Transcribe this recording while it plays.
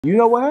You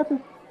know what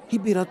happened? He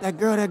beat up that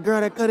girl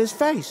that cut his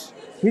face.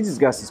 He just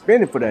got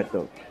suspended for that,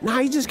 though. Nah,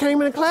 he just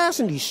came into class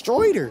and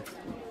destroyed her.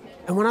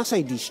 And when I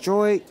say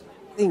destroyed,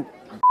 think,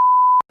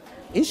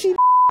 is she?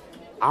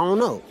 I don't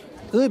know.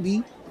 Could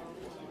be.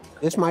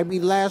 This might be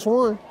the last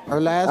one, her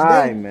last day. All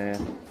right,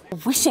 man.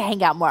 We should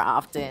hang out more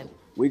often.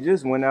 We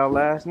just went out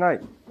last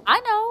night.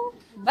 I know,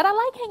 but I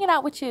like hanging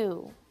out with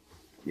you.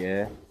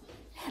 Yeah.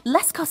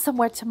 Let's go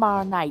somewhere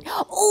tomorrow night.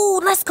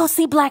 Ooh, let's go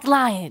see Black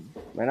Lion.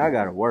 Man, I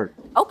gotta work.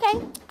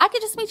 Okay, I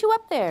could just meet you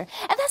up there.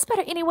 And that's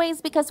better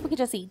anyways because we could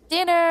just eat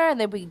dinner and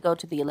then we could go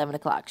to the 11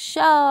 o'clock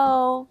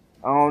show.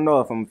 I don't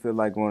know if I'm gonna feel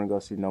like going to go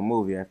see no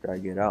movie after I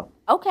get out.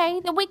 Okay,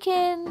 then we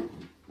can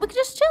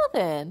just chill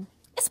then.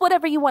 It's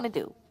whatever you want to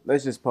do.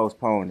 Let's just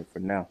postpone it for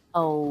now.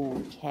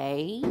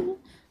 Okay.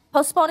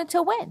 Postpone it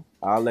till when?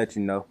 I'll let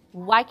you know.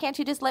 Why can't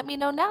you just let me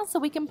know now so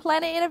we can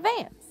plan it in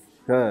advance?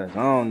 Cause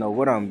I don't know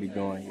what I'm gonna be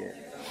doing yet.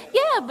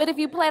 Yeah, but if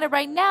you plan it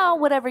right now,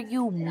 whatever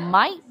you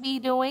might be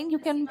doing, you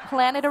can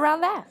plan it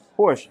around that.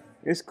 Portia,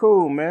 it's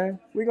cool, man.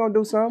 We gonna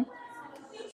do something.